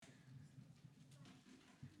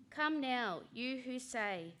Come now, you who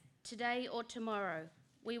say, today or tomorrow,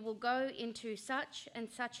 we will go into such and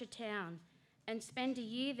such a town and spend a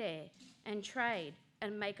year there and trade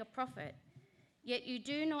and make a profit. Yet you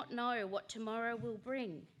do not know what tomorrow will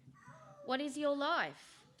bring. What is your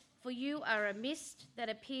life? For you are a mist that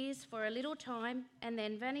appears for a little time and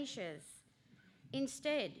then vanishes.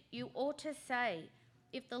 Instead, you ought to say,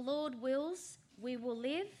 if the Lord wills, we will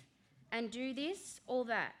live and do this or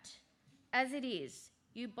that. As it is,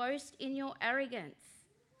 you boast in your arrogance.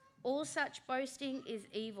 All such boasting is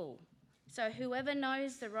evil. So whoever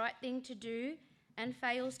knows the right thing to do and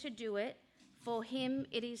fails to do it, for him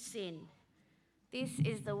it is sin. This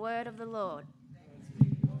is the word of the Lord.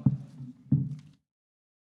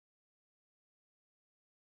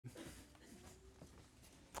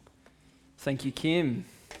 Thank you, Kim.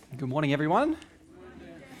 Good morning, everyone.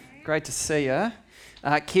 Great to see you.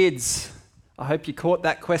 Kids, I hope you caught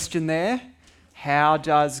that question there. How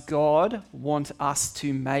does God want us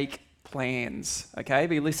to make plans? Okay,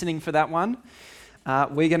 be listening for that one.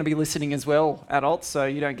 We're going to be listening as well, adults, so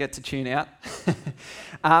you don't get to tune out.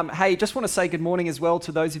 Hey, just want to say good morning as well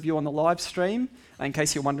to those of you on the live stream, in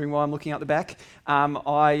case you're wondering why I'm looking out the back. I'm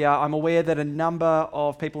aware that a number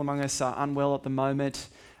of people among us are unwell at the moment,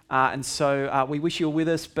 and so we wish you were with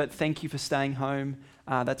us, but thank you for staying home.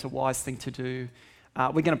 That's a wise thing to do.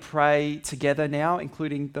 We're going to pray together now,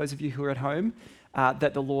 including those of you who are at home,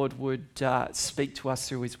 that the Lord would speak to us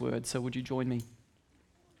through his word. So would you join me?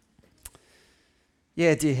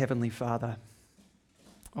 Yeah, dear Heavenly Father,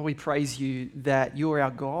 we praise you that you're our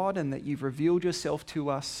God and that you've revealed yourself to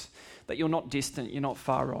us, that you're not distant, you're not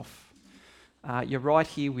far off. You're right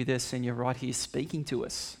here with us and you're right here speaking to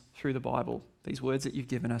us through the Bible, these words that you've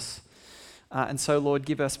given us. And so, Lord,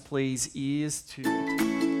 give us, please, ears to...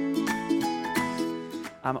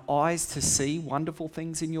 eyes to see wonderful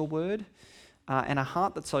things in your word, and a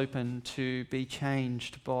heart that's open to be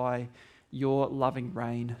changed by your loving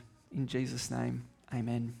reign. In Jesus' name,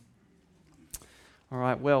 amen. All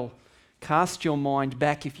right, well, cast your mind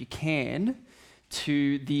back, if you can,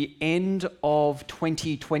 to the end of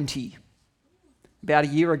 2020. About a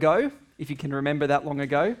year ago, if you can remember that long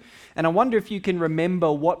ago. And I wonder if you can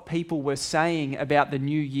remember what people were saying about the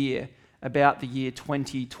new year, about the year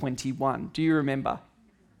 2021. Do you remember?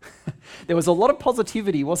 There was a lot of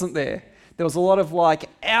positivity, wasn't there? There was a lot of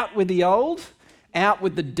out with the old, out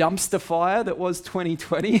with the dumpster fire that was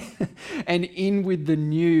 2020, and in with the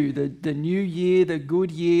new, the new year, the good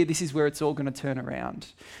year. This is where it's all going to turn around.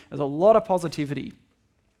 There's a lot of positivity.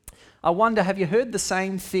 I wonder, have you heard the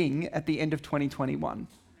same thing at the end of 2021?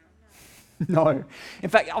 No. In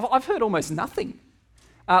fact, I've heard almost nothing.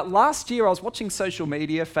 Last year, I was watching social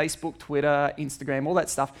media, Facebook, Twitter, Instagram, all that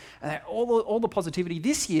stuff, and all the positivity.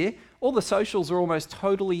 This year, all the socials are almost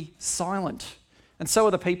totally silent, and so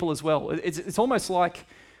are the people as well. It's almost like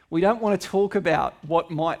we don't want to talk about what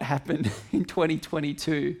might happen in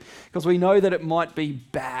 2022 because we know that it might be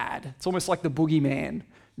bad. It's almost like the boogeyman.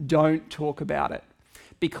 Don't talk about it.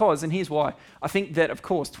 Because, and here's why, I think that, of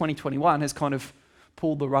course, 2021 has kind of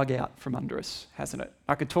pulled the rug out from under us, hasn't it?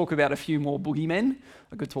 I could talk about a few more boogeymen.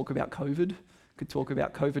 I could talk about COVID. I could talk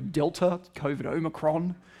about COVID Delta, COVID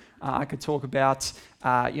Omicron. I could talk about,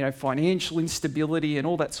 financial instability and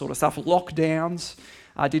all that sort of stuff, lockdowns.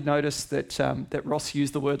 I did notice that Ross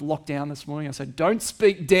used the word lockdown this morning. I said, don't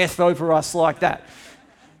speak death over us like that.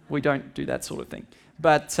 We don't do that sort of thing.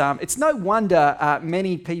 But it's no wonder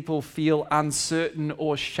many people feel uncertain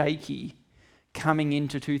or shaky coming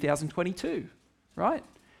into 2022. Right?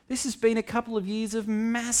 This has been a couple of years of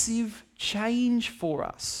massive change for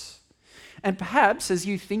us. And perhaps as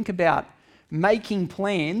you think about making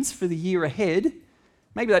plans for the year ahead,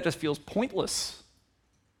 maybe that just feels pointless.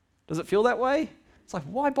 Does it feel that way? It's like,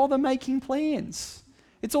 why bother making plans?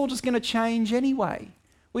 It's all just going to change anyway.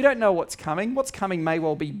 We don't know what's coming. What's coming may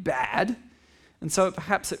well be bad. And so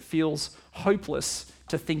perhaps it feels hopeless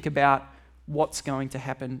to think about what's going to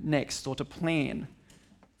happen next or to plan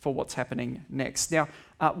for what's happening next. Now,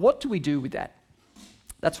 what do we do with that?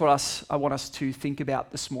 That's what I want us to think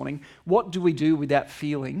about this morning. What do we do with that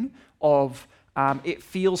feeling of it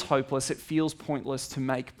feels hopeless, it feels pointless to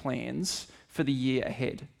make plans for the year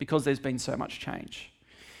ahead because there's been so much change?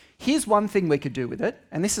 Here's one thing we could do with it,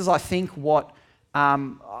 and this is, I think, what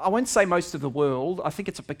I won't say most of the world. I think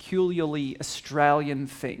it's a peculiarly Australian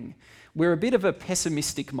thing. We're a bit of a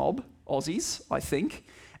pessimistic mob, Aussies, I think.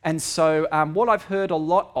 And so what I've heard a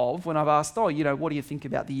lot of when I've asked, what do you think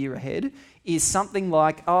about the year ahead, is something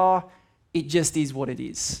like, it just is what it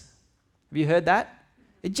is. Have you heard that?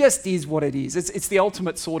 It just is what it is. It's the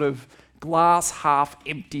ultimate sort of glass half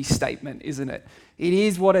empty statement, isn't it? It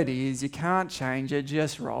is what it is. You can't change it.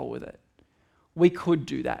 Just roll with it. We could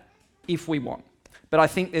do that if we want. But I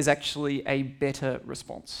think there's actually a better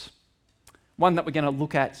response. One that we're going to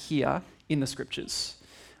look at here in the scriptures.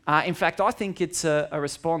 In fact, I think it's a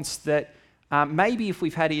response that maybe if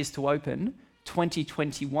we've had ears to open,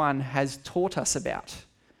 2021 has taught us about.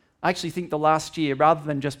 I actually think the last year, rather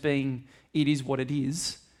than just being it is what it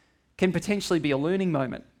is, can potentially be a learning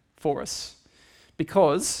moment for us.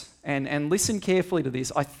 Because, and listen carefully to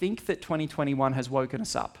this, I think that 2021 has woken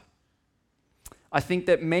us up. I think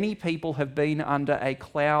that many people have been under a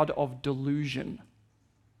cloud of delusion.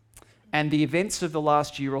 And the events of the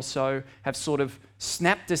last year or so have sort of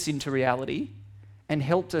snapped us into reality and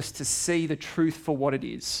helped us to see the truth for what it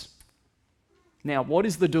is. Now, what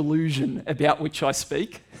is the delusion about which I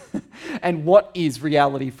speak? And what is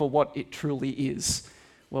reality for what it truly is?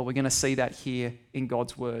 Well, we're going to see that here in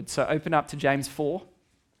God's word. So open up to James 4.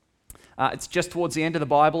 It's just towards the end of the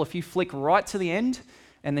Bible. If you flick right to the end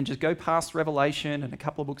and then just go past Revelation and a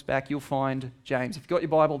couple of books back, you'll find James. If you've got your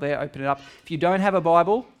Bible there, open it up. If you don't have a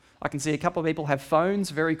Bible, I can see a couple of people have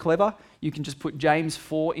phones, very clever. You can just put James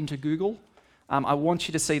 4 into Google. I want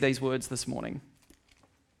you to see these words this morning.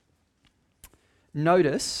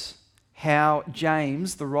 Notice how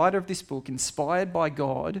James, the writer of this book, inspired by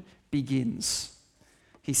God, begins.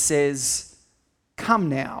 He says, "Come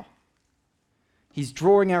now." He's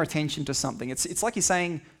drawing our attention to something. It's like he's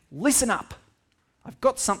saying, listen up. I've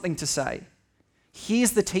got something to say.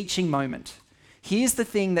 Here's the teaching moment. Here's the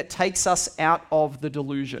thing that takes us out of the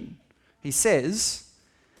delusion. He says,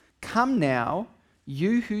 "Come now,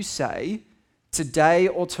 you who say, today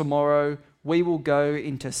or tomorrow we will go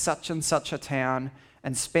into such and such a town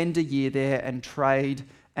and spend a year there and trade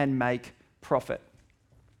and make profit."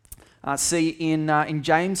 In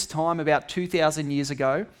James' time, about 2,000 years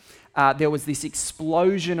ago, there was this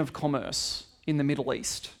explosion of commerce in the Middle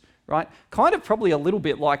East. Right? Kind of probably a little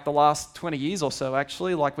bit like the last 20 years or so,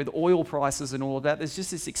 actually, like with oil prices and all of that. There's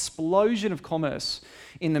just this explosion of commerce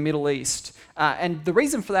in the Middle East. And the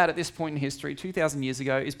reason for that at this point in history, 2,000 years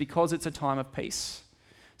ago, is because it's a time of peace.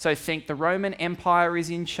 So think the Roman Empire is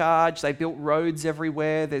in charge. They built roads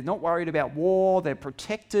everywhere. They're not worried about war. They're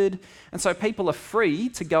protected. And so people are free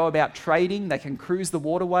to go about trading. They can cruise the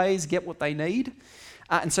waterways, get what they need.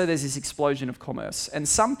 And so there's this explosion of commerce. And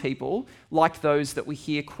some people, like those that we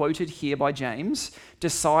hear quoted here by James,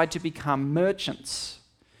 decide to become merchants.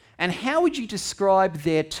 And how would you describe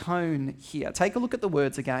their tone here? Take a look at the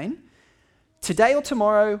words again. Today or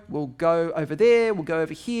tomorrow, we'll go over there, we'll go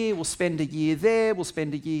over here, we'll spend a year there, we'll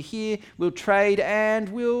spend a year here, we'll trade and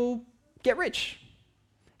we'll get rich.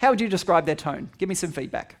 How would you describe their tone? Give me some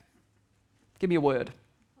feedback. Give me a word.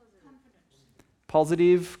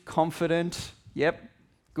 Positive, confident, yep.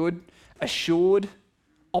 Good, assured,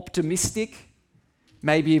 optimistic,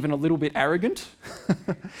 maybe even a little bit arrogant.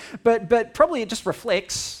 but probably it just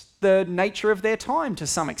reflects the nature of their time to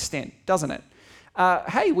some extent, doesn't it?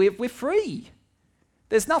 Hey, we're free.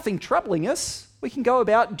 There's nothing troubling us. We can go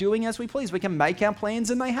about doing as we please. We can make our plans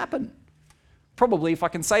and they happen. Probably, if I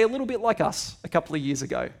can say, a little bit like us a couple of years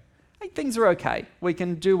ago. Hey, things are okay. We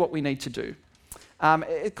can do what we need to do.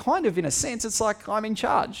 It kind of, in a sense, it's like I'm in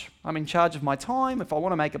charge. I'm in charge of my time. If I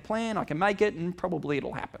want to make a plan, I can make it, and probably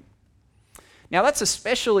it'll happen. Now, that's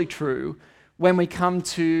especially true when we come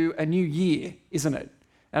to a new year, isn't it?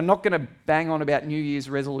 I'm not going to bang on about New Year's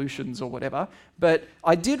resolutions or whatever, but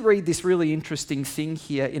I did read this really interesting thing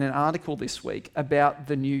here in an article this week about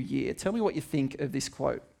the new year. Tell me what you think of this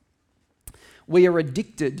quote. "We are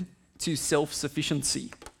addicted to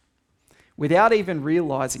self-sufficiency. Without even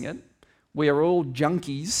realizing it, we are all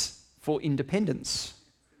junkies for independence.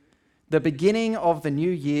 The beginning of the new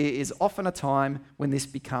year is often a time when this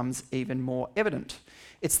becomes even more evident.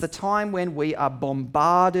 It's the time when we are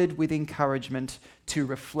bombarded with encouragement to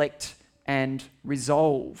reflect and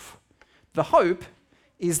resolve. The hope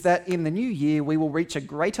is that in the new year we will reach a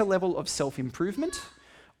greater level of self-improvement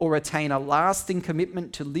or attain a lasting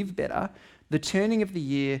commitment to live better. The turning of the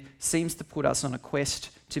year seems to put us on a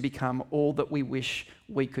quest to become all that we wish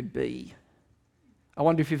we could be." I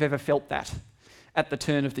wonder if you've ever felt that at the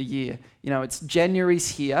turn of the year. You know, it's January's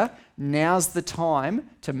here. Now's the time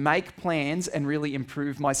to make plans and really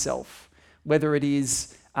improve myself. Whether it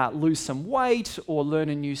is lose some weight or learn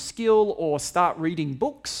a new skill or start reading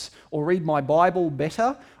books or read my Bible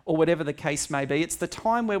better or whatever the case may be. It's the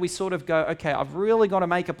time where we sort of go, okay, I've really got to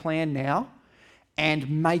make a plan now and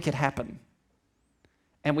make it happen.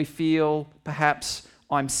 And we feel perhaps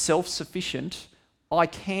I'm self-sufficient. I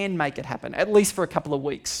can make it happen, at least for a couple of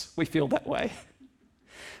weeks, we feel that way.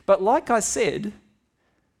 But like I said,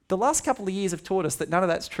 The last couple of years have taught us that none of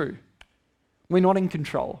that's true. We're not in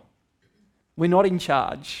control. We're not in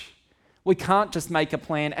charge. We can't just make a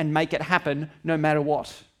plan and make it happen no matter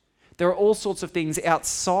what. There are all sorts of things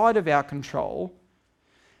outside of our control,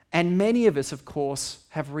 and many of us, of course,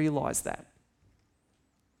 have realised that.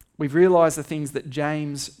 We've realised the things that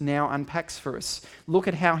James now unpacks for us. Look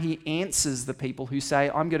at how he answers the people who say,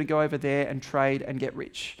 I'm going to go over there and trade and get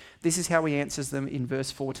rich. This is how he answers them in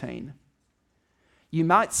verse 14. You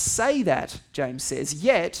might say that, James says,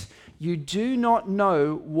 yet you do not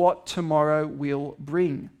know what tomorrow will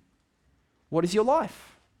bring. What is your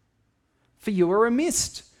life? For you are a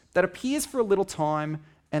mist that appears for a little time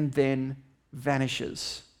and then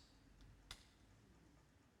vanishes.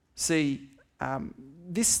 See,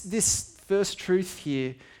 this first truth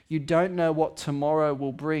here, you don't know what tomorrow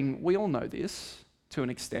will bring. We all know this to an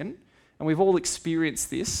extent, and we've all experienced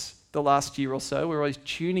this the last year or so. We're always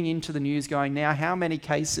tuning into the news going, now how many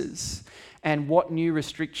cases and what new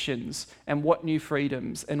restrictions and what new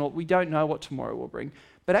freedoms, and we don't know what tomorrow will bring.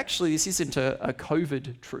 But actually, this isn't a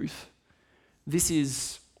COVID truth. This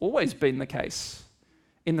has always been the case.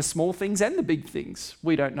 In the small things and the big things,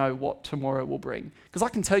 we don't know what tomorrow will bring. Because I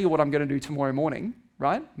can tell you what I'm going to do tomorrow morning,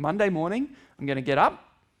 right? Monday morning, I'm going to get up,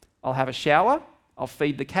 I'll have a shower, I'll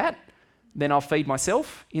feed the cat, then I'll feed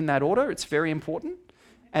myself in that order. It's very important.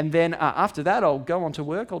 And then after that, I'll go on to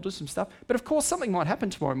work, I'll do some stuff. But of course, something might happen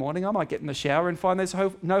tomorrow morning. I might get in the shower and find there's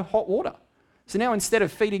no hot water. So now instead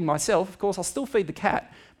of feeding myself, of course, I'll still feed the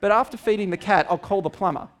cat. But after feeding the cat, I'll call the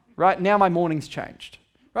plumber, right? Now my morning's changed.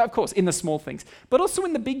 Right, of course, in the small things, but also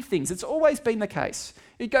in the big things. It's always been the case.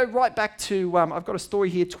 You go right back to, I've got a story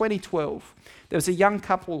here, 2012. There was a young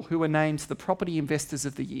couple who were named the Property Investors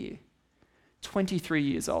of the Year. 23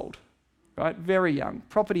 years old, right? Very young,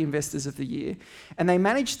 Property Investors of the Year. And they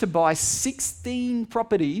managed to buy 16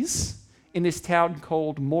 properties in this town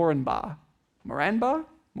called Moranbah. Moranbah,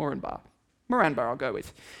 I'll go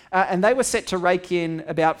with. And they were set to rake in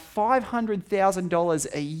about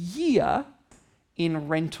 $500,000 a year in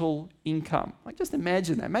rental income. Like, just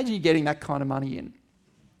imagine that. Imagine you getting that kind of money in.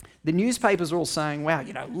 The newspapers are all saying, wow,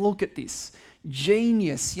 look at this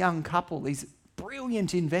genius young couple, these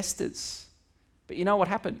brilliant investors. But you know what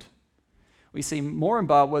happened? We see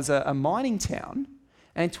Moranbah was a mining town,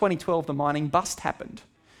 and in 2012 the mining bust happened.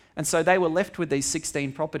 And so they were left with these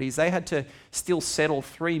 16 properties. They had to still settle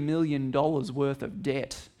 $3 million worth of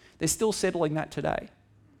debt. They're still settling that today.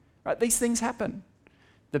 Right? These things happen.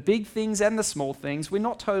 The big things and the small things, we're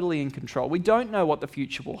not totally in control. We don't know what the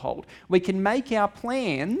future will hold. We can make our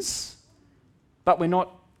plans, but we're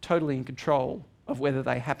not totally in control of whether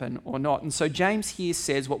they happen or not. And so James here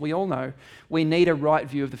says what we all know, we need a right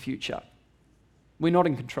view of the future. We're not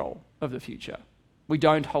in control of the future. We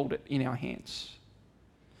don't hold it in our hands.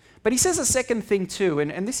 But he says a second thing too,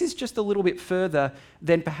 and this is just a little bit further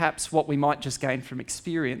than perhaps what we might just gain from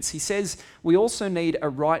experience. He says we also need a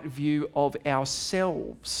right view of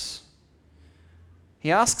ourselves.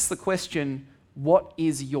 He asks the question, what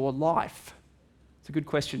is your life? It's a good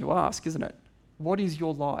question to ask, isn't it? What is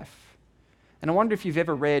your life? And I wonder if you've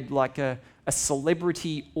ever read like a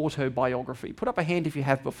celebrity autobiography. Put up a hand if you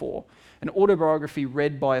have before. An autobiography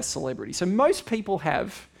read by a celebrity. So most people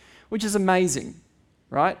have, which is amazing.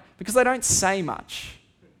 Right? Because they don't say much.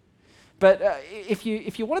 But if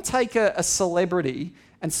you want to take a celebrity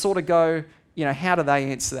and sort of go, how do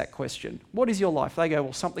they answer that question? What is your life? They go,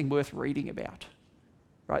 well, something worth reading about.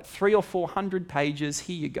 Right? 300 or 400 pages,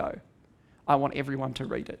 here you go. I want everyone to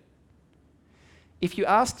read it. If you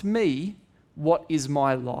asked me, what is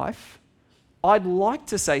my life? I'd like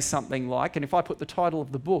to say something like, and if I put the title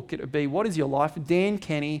of the book, it would be, what is your life? Dan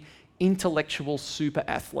Kenny, intellectual super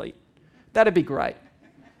athlete. That'd be great.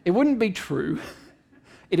 It wouldn't be true.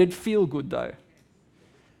 It'd feel good though.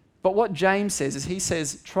 But what James says is he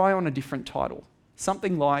says, try on a different title.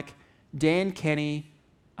 Something like Dan Kenny,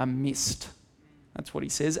 a mist. That's what he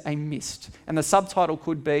says, a mist. And the subtitle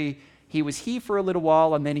could be, he was here for a little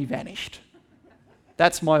while and then he vanished.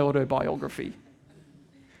 That's my autobiography.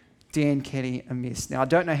 Dan Kenny, a mist. Now, I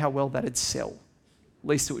don't know how well that'd sell. At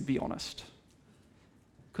least it would be honest.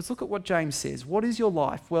 Because look at what James says. What is your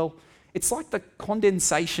life? Well, it's like the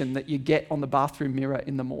condensation that you get on the bathroom mirror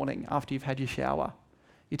in the morning after you've had your shower.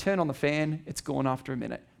 You turn on the fan, it's gone after a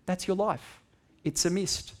minute. That's your life. It's a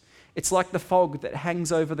mist. It's like the fog that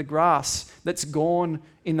hangs over the grass that's gone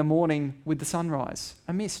in the morning with the sunrise.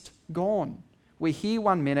 A mist, gone. We're here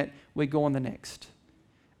 1 minute, we're gone the next.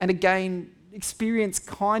 And again, experience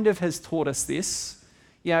kind of has taught us this.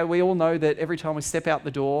 We all know that every time we step out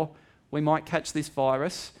the door, we might catch this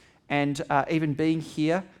virus. And even being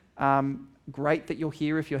here, great that you're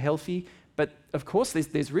here if you're healthy, But of course,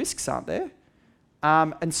 there's risks, aren't there?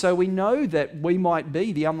 And so we know that we might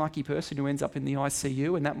be the unlucky person who ends up in the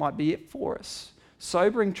ICU, and that might be it for us.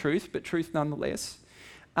 Sobering truth, but truth nonetheless.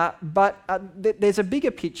 But there's a bigger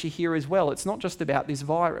picture here as well. It's not just about this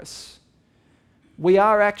virus. We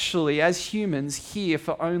are actually, as humans, here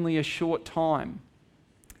for only a short time.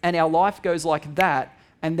 And our life goes like that,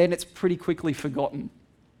 and then it's pretty quickly forgotten.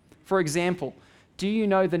 For example, do you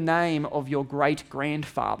know the name of your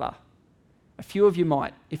great-grandfather? A few of you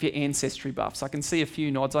might, if you're ancestry buffs. I can see a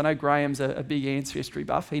few nods. I know Graham's a big ancestry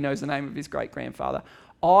buff. He knows the name of his great-grandfather.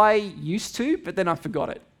 I used to, but then I forgot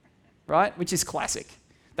it, right? Which is classic.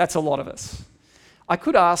 That's a lot of us. I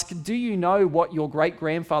could ask, do you know what your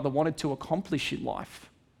great-grandfather wanted to accomplish in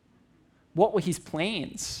life? What were his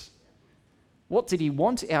plans? What did he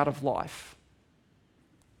want out of life?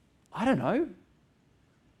 I don't know.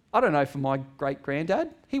 I don't know for my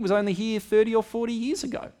great-granddad. He was only here 30 or 40 years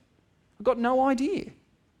ago. I've got no idea.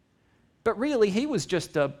 But really, he was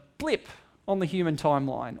just a blip on the human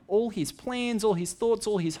timeline. All his plans, all his thoughts,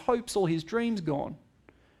 all his hopes, all his dreams gone.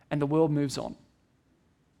 And the world moves on.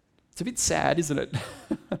 It's a bit sad, isn't it?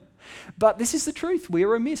 But this is the truth.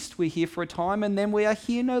 We're a mist. We're here for a time and then we are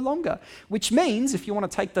here no longer. Which means, if you want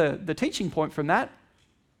to take the teaching point from that,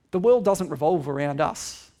 the world doesn't revolve around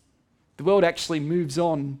us. The world actually moves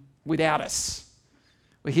on without us.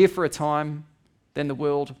 We're here for a time, then the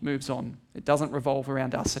world moves on. It doesn't revolve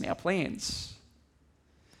around us and our plans.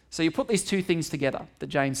 So you put these two things together that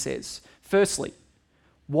James says. Firstly,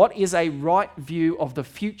 what is a right view of the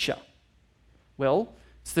future? Well,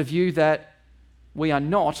 it's the view that we are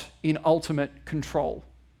not in ultimate control.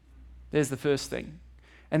 There's the first thing.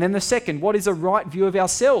 And then the second, what is a right view of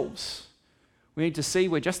ourselves? We need to see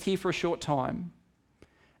we're just here for a short time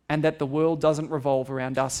and that the world doesn't revolve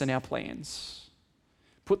around us and our plans.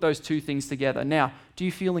 Put those two things together. Now, do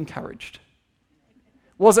you feel encouraged?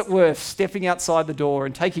 Was it worth stepping outside the door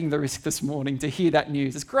and taking the risk this morning to hear that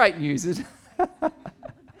news? It's great news, isn't it?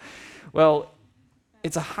 Well,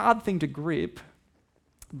 it's a hard thing to grip,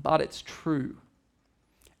 but it's true.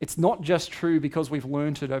 It's not just true because we've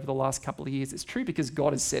learnt it over the last couple of years. It's true because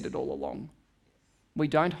God has said it all along. We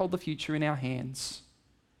don't hold the future in our hands.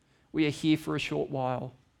 We are here for a short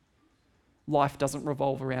while. Life doesn't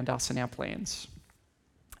revolve around us and our plans.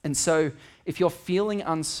 And so, if you're feeling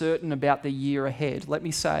uncertain about the year ahead, let me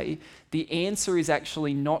say, the answer is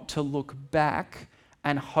actually not to look back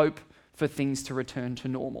and hope for things to return to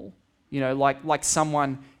normal. You know, like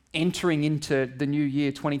someone entering into the new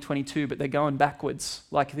year, 2022, but they're going backwards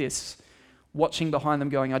like this, watching behind them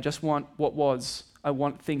going, I just want what was. I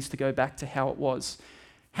want things to go back to how it was.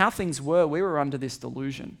 How things were, we were under this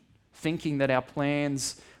delusion, thinking that our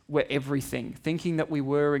plans were everything, thinking that we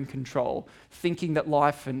were in control, thinking that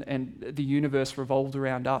life and the universe revolved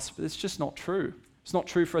around us, but it's just not true. It's not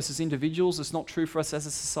true for us as individuals, it's not true for us as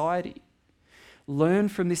a society. Learn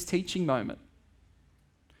from this teaching moment.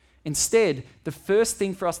 Instead, the first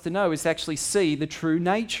thing for us to know is to actually see the true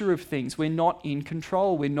nature of things. We're not in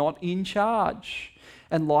control, we're not in charge,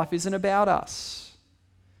 and life isn't about us.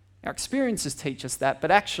 Our experiences teach us that,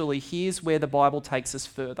 but actually here's where the Bible takes us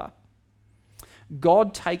further.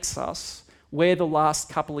 God takes us where the last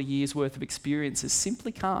couple of years' worth of experiences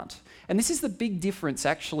simply can't. And this is the big difference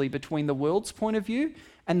actually between the world's point of view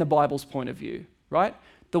and the Bible's point of view, right?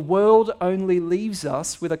 The world only leaves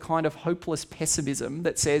us with a kind of hopeless pessimism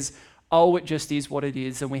that says, oh, it just is what it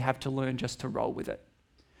is and we have to learn just to roll with it.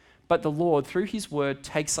 But the Lord, through his word,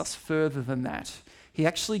 takes us further than that. He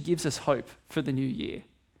actually gives us hope for the new year.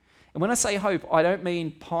 And when I say hope, I don't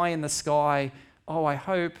mean pie in the sky, oh, I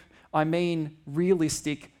hope. I mean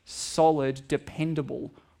realistic, solid,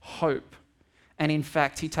 dependable hope. And in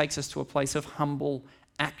fact, he takes us to a place of humble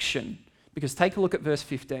action. Because take a look at verse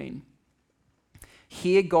 15.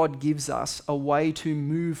 Here God gives us a way to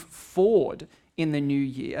move forward in the new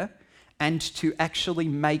year and to actually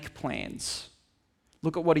make plans.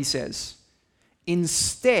 Look at what he says.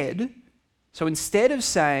 Instead of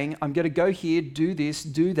saying, I'm going to go here, do this,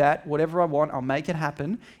 do that, whatever I want, I'll make it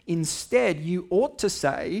happen, instead you ought to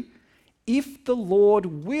say, if the Lord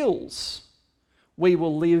wills, we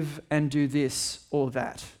will live and do this or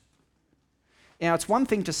that. Now, it's one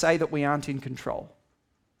thing to say that we aren't in control.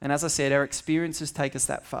 And as I said, our experiences take us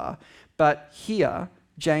that far. But here,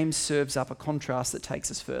 James serves up a contrast that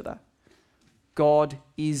takes us further. God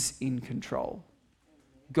is in control.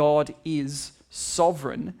 God is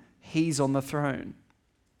sovereign. He's on the throne.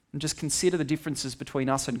 And just consider the differences between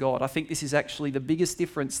us and God. I think this is actually the biggest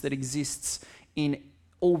difference that exists in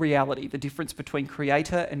all reality, the difference between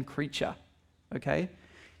creator and creature. Okay?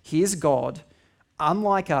 Here's God.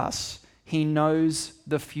 Unlike us, he knows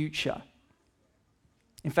the future.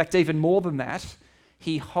 In fact, even more than that,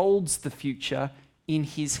 he holds the future in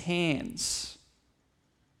his hands.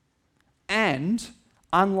 And,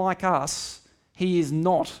 unlike us, he is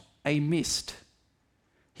not a mist.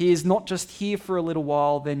 He is not just here for a little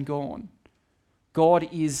while, then gone. God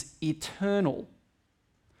is eternal.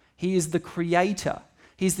 He is the creator.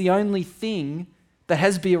 He's the only thing that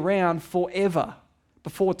has been around forever,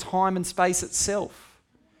 before time and space itself.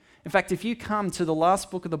 In fact, if you come to the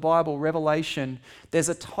last book of the Bible, Revelation, there's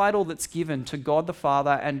a title that's given to God the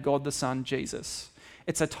Father and God the Son, Jesus.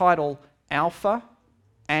 It's a title, Alpha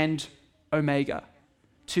and Omega,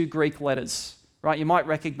 2 Greek letters, right? You might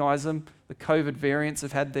recognize them. The COVID variants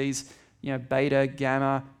have had these, beta,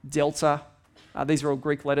 gamma, delta. These are all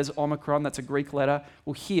Greek letters. Omicron, that's a Greek letter.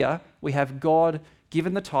 Well, here we have God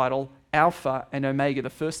given the title Alpha and Omega, the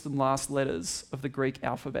first and last letters of the Greek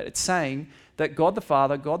alphabet. It's saying that God the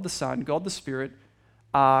Father, God the Son, God the Spirit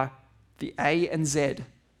are the A and Z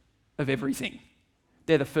of everything.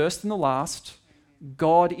 They're the first and the last.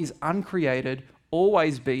 God is uncreated,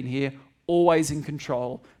 always been here, always in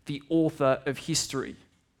control, the author of history.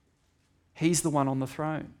 He's the one on the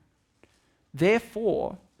throne.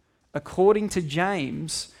 Therefore, according to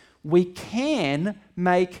James, we can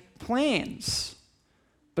make plans.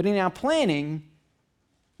 But in our planning,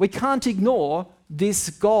 we can't ignore this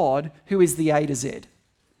God who is the A to Z.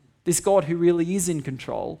 This God who really is in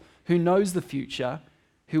control, who knows the future,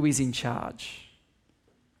 who is in charge.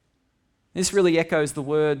 This really echoes the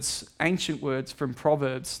words, ancient words from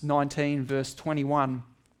Proverbs 19, verse 21.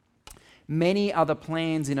 Many are the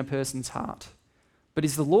plans in a person's heart, but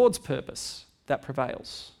it's the Lord's purpose that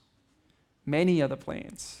prevails. Many are the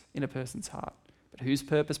plans in a person's heart, but whose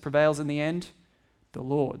purpose prevails in the end? The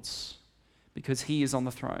Lord's, because he is on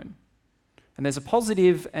the throne. And there's a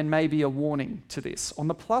positive and maybe a warning to this. On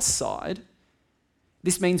the plus side,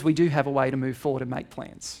 this means we do have a way to move forward and make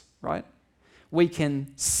plans, right? We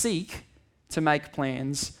can seek to make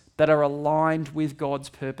plans that are aligned with God's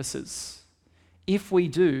purposes. If we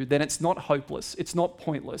do, then it's not hopeless, it's not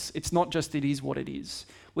pointless, it's not just it is what it is.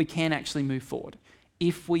 We can actually move forward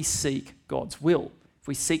if we seek God's will, if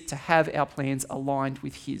we seek to have our plans aligned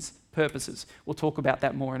with his purposes. We'll talk about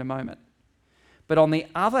that more in a moment. But on the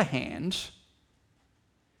other hand,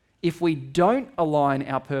 if we don't align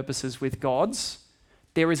our purposes with God's,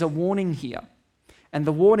 there is a warning here. And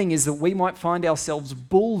the warning is that we might find ourselves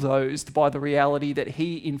bulldozed by the reality that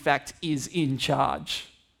he, in fact, is in charge.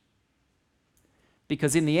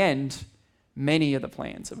 Because in the end, many are the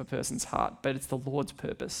plans of a person's heart, but it's the Lord's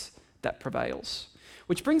purpose that prevails.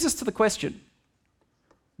 Which brings us to the question,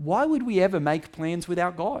 why would we ever make plans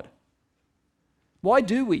without God? Why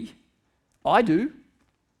do we? I do.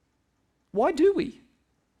 Why do we?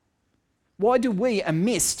 Why do we, a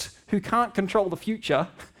mist who can't control the future,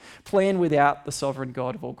 plan without the sovereign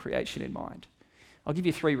God of all creation in mind? I'll give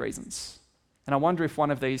you 3 reasons. And I wonder if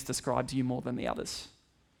one of these describes you more than the others.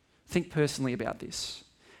 Think personally about this.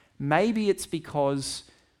 Maybe it's because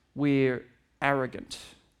we're arrogant,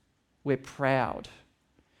 we're proud.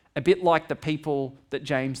 A bit like the people that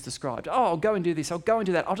James described. Oh, I'll go and do this, I'll go and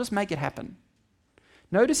do that, I'll just make it happen.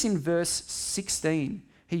 Notice in verse 16,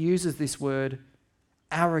 he uses this word,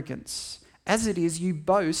 arrogance. As it is, you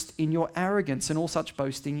boast in your arrogance, and all such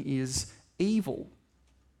boasting is evil.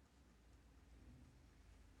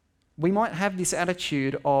 We might have this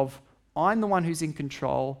attitude of, I'm the one who's in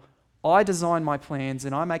control, I design my plans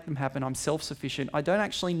and I make them happen, I'm self-sufficient, I don't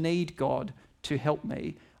actually need God to help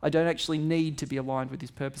me, I don't actually need to be aligned with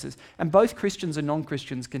his purposes. And both Christians and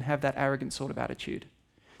non-Christians can have that arrogant sort of attitude.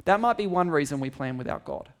 That might be one reason we plan without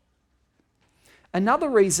God. Another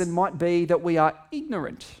reason might be that we are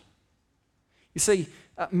ignorant. You see,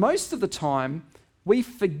 most of the time, we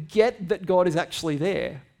forget that God is actually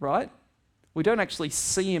there, right? We don't actually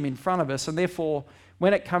see him in front of us, and therefore,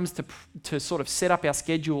 when it comes to sort of set up our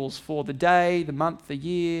schedules for the day, the month, the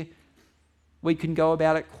year, we can go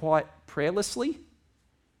about it quite prayerlessly.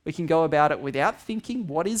 We can go about it without thinking,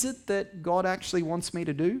 what is it that God actually wants me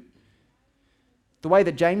to do? The way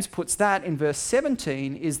that James puts that in verse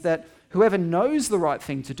 17 is that whoever knows the right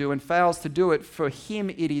thing to do and fails to do it, for him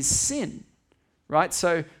it is sin, right?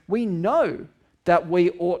 So we know that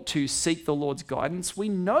we ought to seek the Lord's guidance. We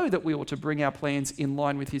know that we ought to bring our plans in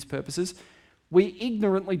line with his purposes. We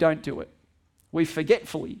ignorantly don't do it. We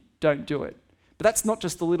forgetfully don't do it. But that's not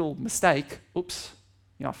just a little mistake. Oops,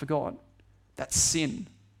 I forgot. That's sin,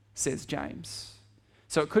 says James.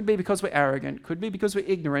 So it could be because we're arrogant, could be because we're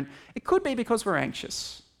ignorant, it could be because we're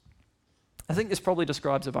anxious. I think this probably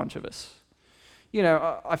describes a bunch of us.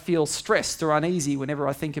 I feel stressed or uneasy whenever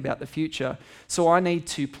I think about the future. So I need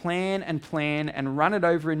to plan and run it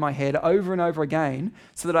over in my head over and over again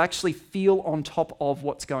so that I actually feel on top of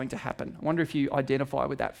what's going to happen. I wonder if you identify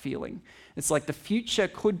with that feeling. It's like the future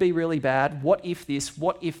could be really bad. What if this?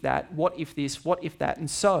 What if that? What if this? What if that? And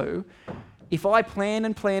so if I plan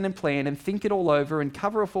and think it all over and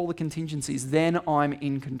cover off all the contingencies, then I'm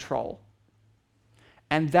in control.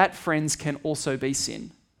 And that, friends, can also be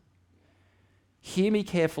sin. Hear me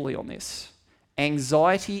carefully on this.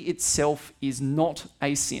 Anxiety itself is not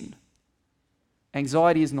a sin.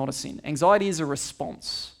 Anxiety is not a sin. Anxiety is a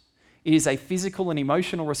response. It is a physical and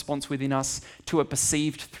emotional response within us to a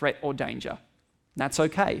perceived threat or danger. That's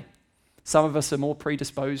okay. Some of us are more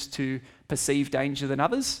predisposed to perceived danger than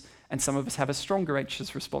others, and some of us have a stronger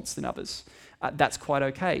anxious response than others. That's quite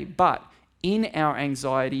okay. But in our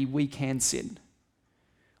anxiety, we can sin.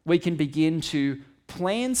 We can begin to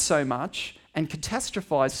plan so much and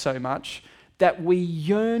catastrophize so much that we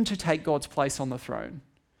yearn to take God's place on the throne.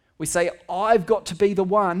 We say, I've got to be the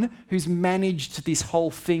one who's managed this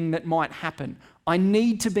whole thing that might happen. I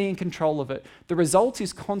need to be in control of it. The result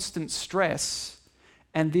is constant stress,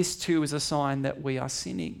 and this too is a sign that we are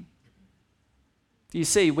sinning. You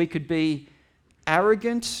see, we could be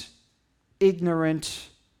arrogant, ignorant,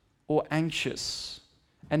 or anxious.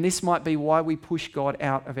 And this might be why we push God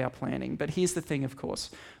out of our planning. But here's the thing, of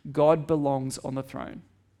course. God belongs on the throne.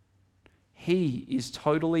 He is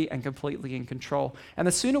totally and completely in control. And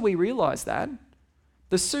the sooner we realize that,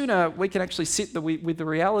 the sooner we can actually sit with the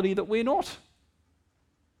reality that we're not.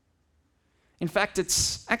 In fact,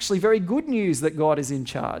 it's actually very good news that God is in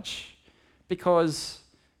charge, because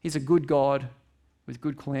he's a good God with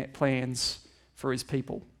good plans for his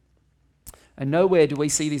people. And nowhere do we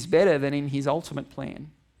see this better than in his ultimate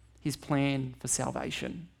plan, his plan for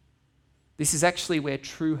salvation. This is actually where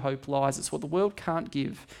true hope lies. It's what the world can't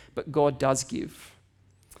give, but God does give.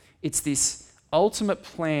 It's this ultimate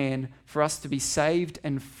plan for us to be saved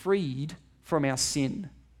and freed from our sin,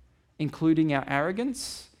 including our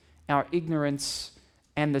arrogance, our ignorance,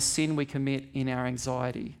 and the sin we commit in our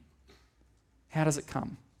anxiety. How does it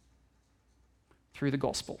come? Through the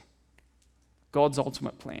gospel. God's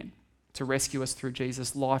ultimate plan to rescue us through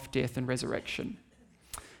Jesus' life, death, and resurrection.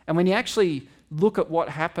 And when you actually look at what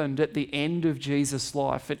happened at the end of Jesus'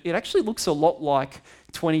 life, it actually looks a lot like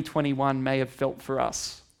 2021 may have felt for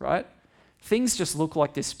us, right? Things just look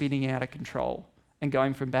like they're spinning out of control and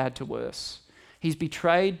going from bad to worse. He's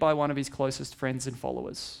betrayed by one of his closest friends and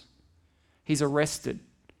followers. He's arrested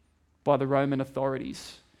by the Roman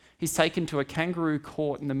authorities. He's taken to a kangaroo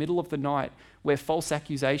court in the middle of the night where false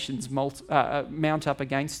accusations mount up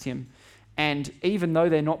against him. And even though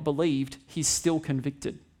they're not believed, he's still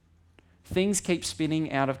convicted. Things keep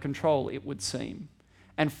spinning out of control, it would seem.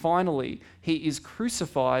 And finally, he is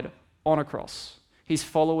crucified on a cross. His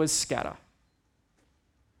followers scatter.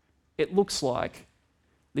 It looks like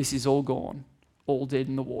this is all gone, all dead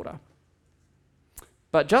in the water.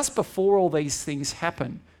 But just before all these things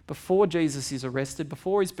happen, before Jesus is arrested,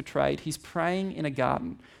 before he's betrayed, he's praying in a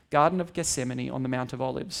Garden of Gethsemane on the Mount of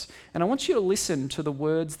Olives. And I want you to listen to the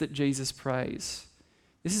words that Jesus prays.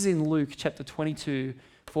 This is in Luke chapter 22,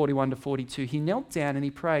 41 to 42. He knelt down and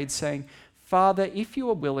he prayed, saying, Father, if you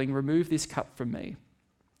are willing, remove this cup from me.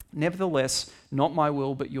 Nevertheless, not my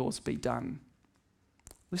will, but yours be done.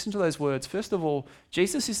 Listen to those words. First of all,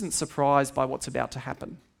 Jesus isn't surprised by what's about to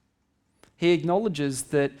happen. He acknowledges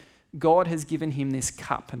that God has given him this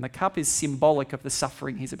cup, and the cup is symbolic of the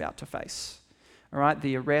suffering he's about to face. All right,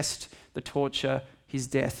 the arrest, the torture, his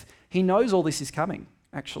death. He knows all this is coming,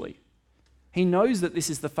 actually. He knows that this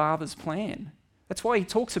is the Father's plan. That's why he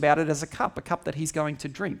talks about it as a cup that he's going to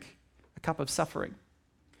drink, a cup of suffering.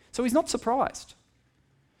 So he's not surprised.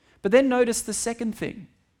 But then notice the second thing.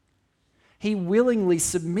 He willingly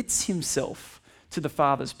submits himself to the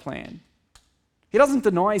Father's plan. He doesn't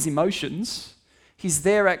deny his emotions. He's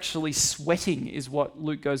there actually sweating, is what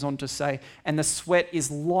Luke goes on to say. And the sweat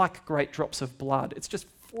is like great drops of blood. It's just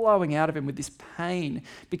flowing out of him with this pain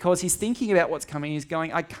because he's thinking about what's coming. He's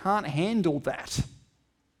going, I can't handle that.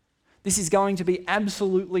 This is going to be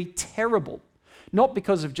absolutely terrible. Not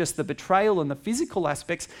because of just the betrayal and the physical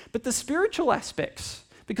aspects, but the spiritual aspects.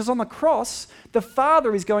 Because on the cross, the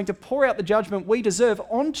Father is going to pour out the judgment we deserve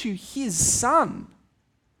onto his Son.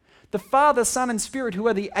 The Father, Son, and Spirit, who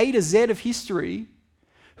are the A to Z of history,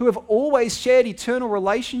 who have always shared eternal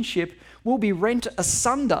relationship, will be rent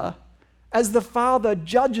asunder as the Father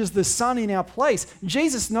judges the Son in our place.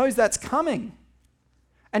 Jesus knows that's coming.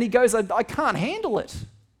 And he goes, I can't handle it.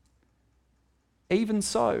 Even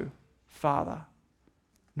so, Father,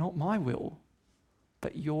 not my will,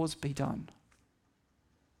 but yours be done.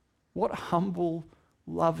 What humble,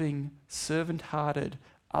 loving, servant-hearted,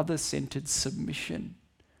 other-centered submission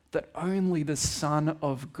that only the Son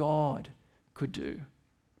of God could do.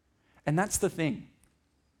 And that's the thing.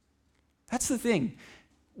 That's the thing.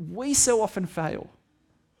 We so often fail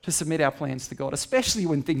to submit our plans to God, especially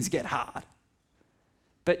when things get hard.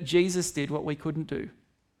 But Jesus did what we couldn't do.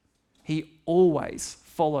 He always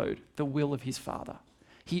followed the will of his Father.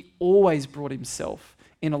 He always brought himself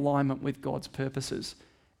in alignment with God's purposes,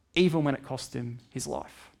 even when it cost him his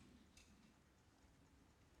life.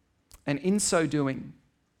 And in so doing,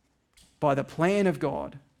 by the plan of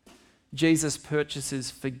God, Jesus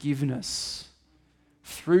purchases forgiveness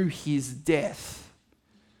through his death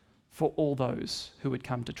for all those who would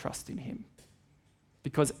come to trust in him.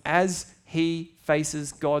 Because as he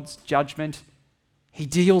faces God's judgment, he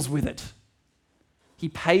deals with it. He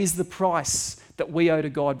pays the price that we owe to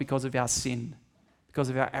God because of our sin, because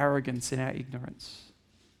of our arrogance and our ignorance.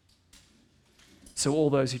 So all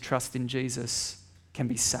those who trust in Jesus can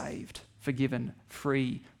be saved, forgiven,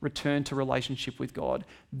 free, return to relationship with God.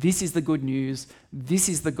 This is the good news. This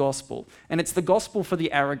is the gospel. And it's the gospel for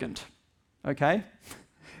the arrogant, okay?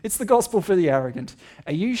 It's the gospel for the arrogant.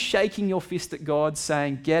 Are you shaking your fist at God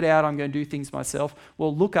saying, get out, I'm going to do things myself?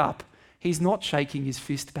 Well, look up. He's not shaking his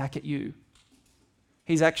fist back at you.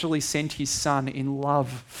 He's actually sent his Son in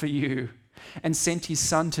love for you and sent his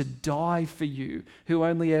Son to die for you, who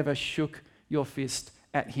only ever shook your fist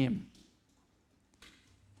at him.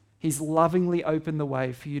 He's lovingly opened the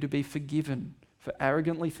way for you to be forgiven for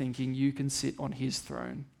arrogantly thinking you can sit on his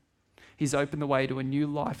throne. He's opened the way to a new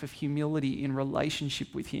life of humility in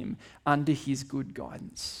relationship with him under his good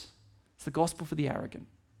guidance. It's the gospel for the arrogant.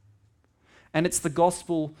 And it's the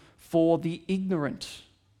gospel for the ignorant.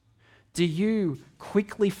 Do you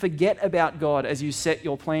quickly forget about God as you set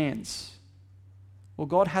your plans? Well,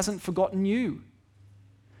 God hasn't forgotten you.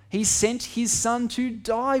 He sent his Son to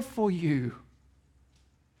die for you,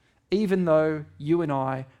 even though you and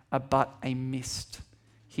I are but a mist,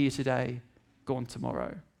 here today, gone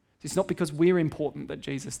tomorrow. It's not because we're important that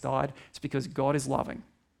Jesus died, it's because God is loving.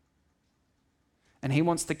 And he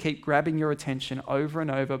wants to keep grabbing your attention over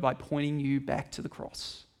and over by pointing you back to the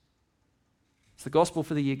cross. It's the gospel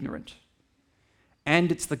for the ignorant.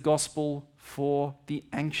 And it's the gospel for the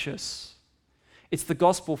anxious. It's the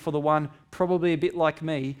gospel for the one, probably a bit like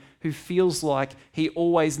me, who feels like he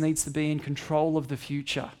always needs to be in control of the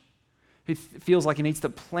future. Who feels like he needs to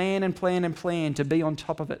plan and plan and plan to be on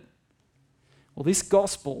top of it. Well, this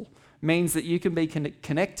gospel means that you can be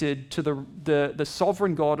connected to the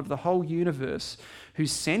sovereign God of the whole universe, who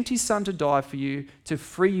sent his Son to die for you to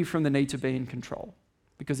free you from the need to be in control.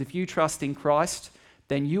 Because if you trust in Christ,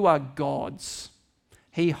 then you are God's.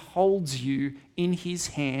 He holds you in his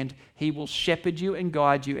hand. He will shepherd you and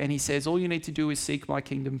guide you. And he says, all you need to do is seek my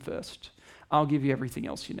kingdom first. I'll give you everything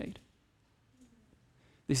else you need.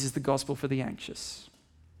 This is the gospel for the anxious.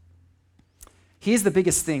 Here's the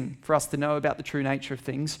biggest thing for us to know about the true nature of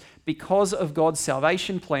things. Because of God's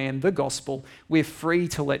salvation plan, the gospel, we're free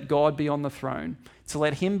to let God be on the throne, to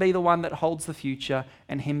let him be the one that holds the future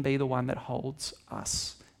and him be the one that holds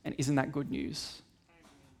us. And isn't that good news?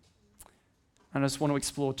 And I just want to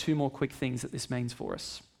explore two more quick things that this means for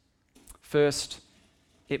us. First,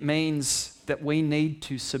 it means that we need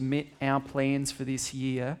to submit our plans for this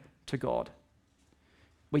year to God.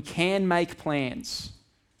 We can make plans.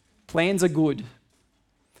 Plans are good.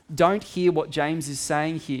 Don't hear what James is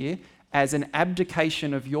saying here as an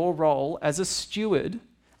abdication of your role as a steward,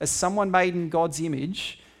 as someone made in God's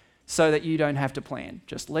image, so that you don't have to plan.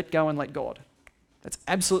 Just let go and let God. That's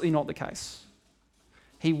absolutely not the case.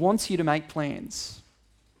 He wants you to make plans,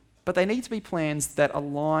 but they need to be plans that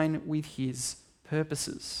align with his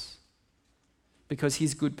purposes, because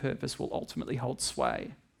his good purpose will ultimately hold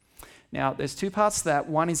sway. Now, there's two parts to that.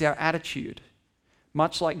 One is our attitude.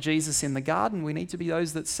 Much like Jesus in the garden, we need to be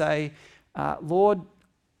those that say, Lord,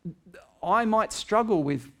 I might struggle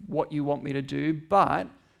with what you want me to do, but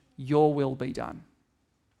your will be done.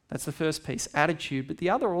 That's the first piece, attitude. But the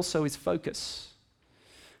other also is focus.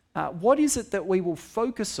 What is it that we will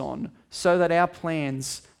focus on so that our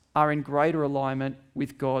plans are in greater alignment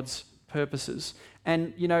with God's purposes?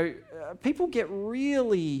 And, people get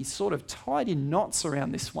really sort of tied in knots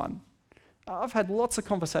around this one. I've had lots of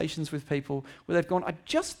conversations with people where they've gone, I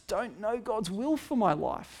just don't know God's will for my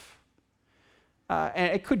life.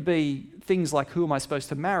 And it could be things like, who am I supposed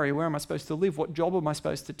to marry? Where am I supposed to live? What job am I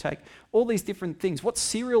supposed to take? All these different things. What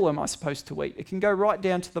cereal am I supposed to eat? It can go right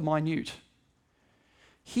down to the minute.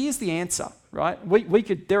 Here's the answer, right?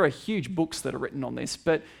 There are huge books that are written on this,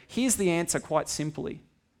 but here's the answer quite simply.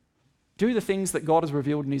 Do the things that God has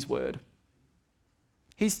revealed in his word.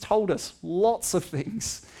 He's told us lots of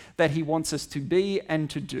things that he wants us to be and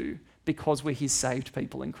to do because we're his saved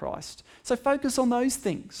people in Christ. So focus on those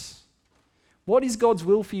things. What is God's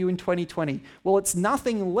will for you in 2020? Well, it's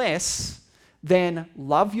nothing less than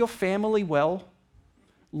love your family well,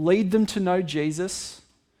 lead them to know Jesus,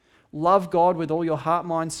 love God with all your heart,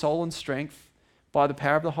 mind, soul, and strength by the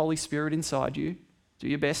power of the Holy Spirit inside you. Do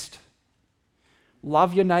your best.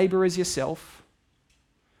 Love your neighbor as yourself.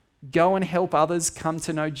 Go and help others come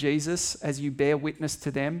to know Jesus as you bear witness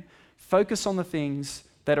to them. Focus on the things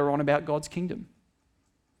that are on about God's kingdom.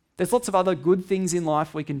 There's lots of other good things in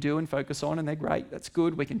life we can do and focus on, and they're great. That's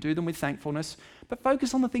good. We can do them with thankfulness. But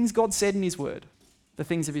focus on the things God said in his word, the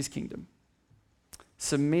things of his kingdom.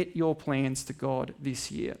 Submit your plans to God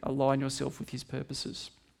this year. Align yourself with his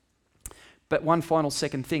purposes. But one final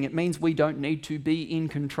second thing, it means we don't need to be in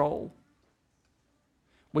control.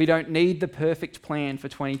 We don't need the perfect plan for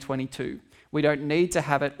 2022. We don't need to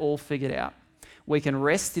have it all figured out. We can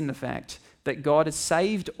rest in the fact that God has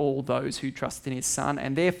saved all those who trust in his Son,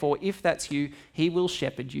 and therefore, if that's you, he will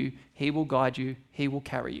shepherd you, he will guide you, he will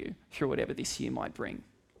carry you through whatever this year might bring.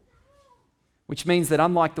 Which means that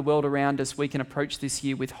unlike the world around us, we can approach this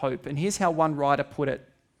year with hope. And here's how one writer put it,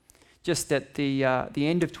 just at the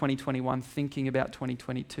end of 2021, thinking about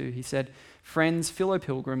 2022. He said, "Friends, fellow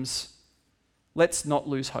pilgrims, let's not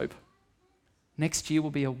lose hope. Next year will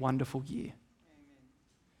be a wonderful year."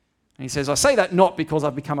 And he says, I say that not because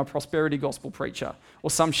I've become a prosperity gospel preacher or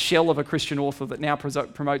some shell of a Christian author that now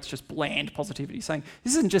promotes just bland positivity, saying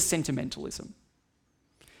this isn't just sentimentalism.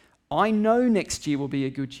 I know next year will be a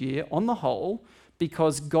good year on the whole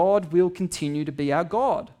because God will continue to be our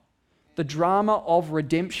God. The drama of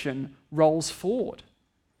redemption rolls forward.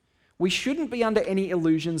 We shouldn't be under any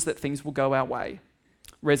illusions that things will go our way.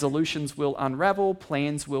 Resolutions will unravel,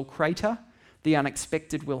 plans will crater, the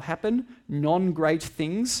unexpected will happen, non-great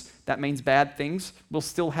things, that means bad things, will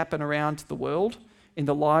still happen around the world, in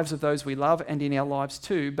the lives of those we love and in our lives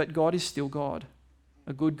too, but God is still God,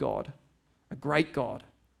 a good God, a great God,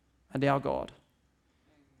 and our God.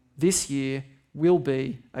 This year will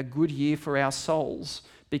be a good year for our souls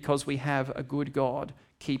because we have a good God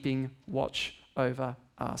keeping watch over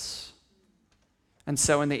us. And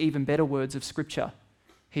so in the even better words of Scripture,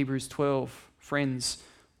 Hebrews 12, friends,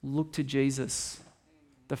 look to Jesus,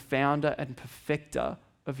 the founder and perfecter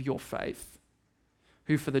of your faith,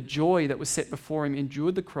 who for the joy that was set before him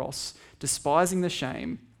endured the cross, despising the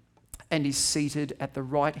shame, and is seated at the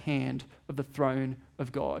right hand of the throne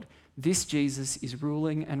of God. This Jesus is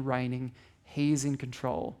ruling and reigning. He is in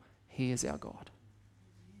control. He is our God.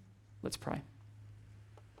 Let's pray.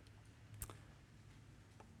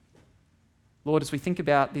 Lord, as we think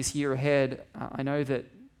about this year ahead, I know that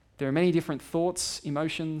there are many different thoughts,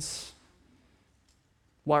 emotions,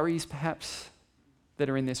 worries perhaps that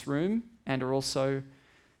are in this room and are also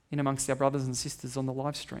in amongst our brothers and sisters on the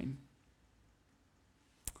live stream.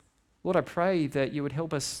 Lord, I pray that you would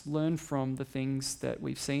help us learn from the things that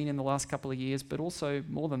we've seen in the last couple of years, but also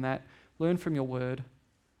more than that, learn from your word,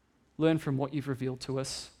 learn from what you've revealed to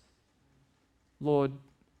us. Lord,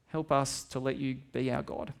 help us to let you be our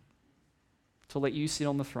God, to let you sit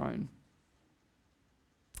on the throne.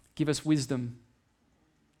 Give us wisdom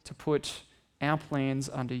to put our plans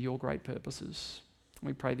under your great purposes.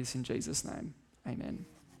 We pray this in Jesus' name. Amen.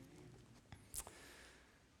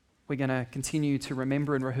 We're going to continue to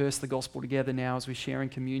remember and rehearse the gospel together now as we share in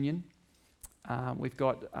communion. We've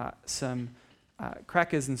got some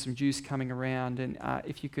crackers and some juice coming around, and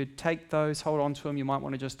if you could take those, hold on to them. You might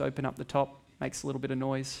want to just open up the top. Makes a little bit of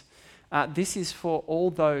noise. This is for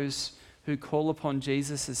all those who call upon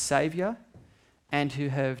Jesus as Saviour and who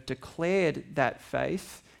have declared that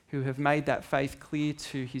faith, who have made that faith clear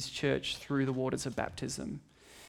to his church through the waters of baptism.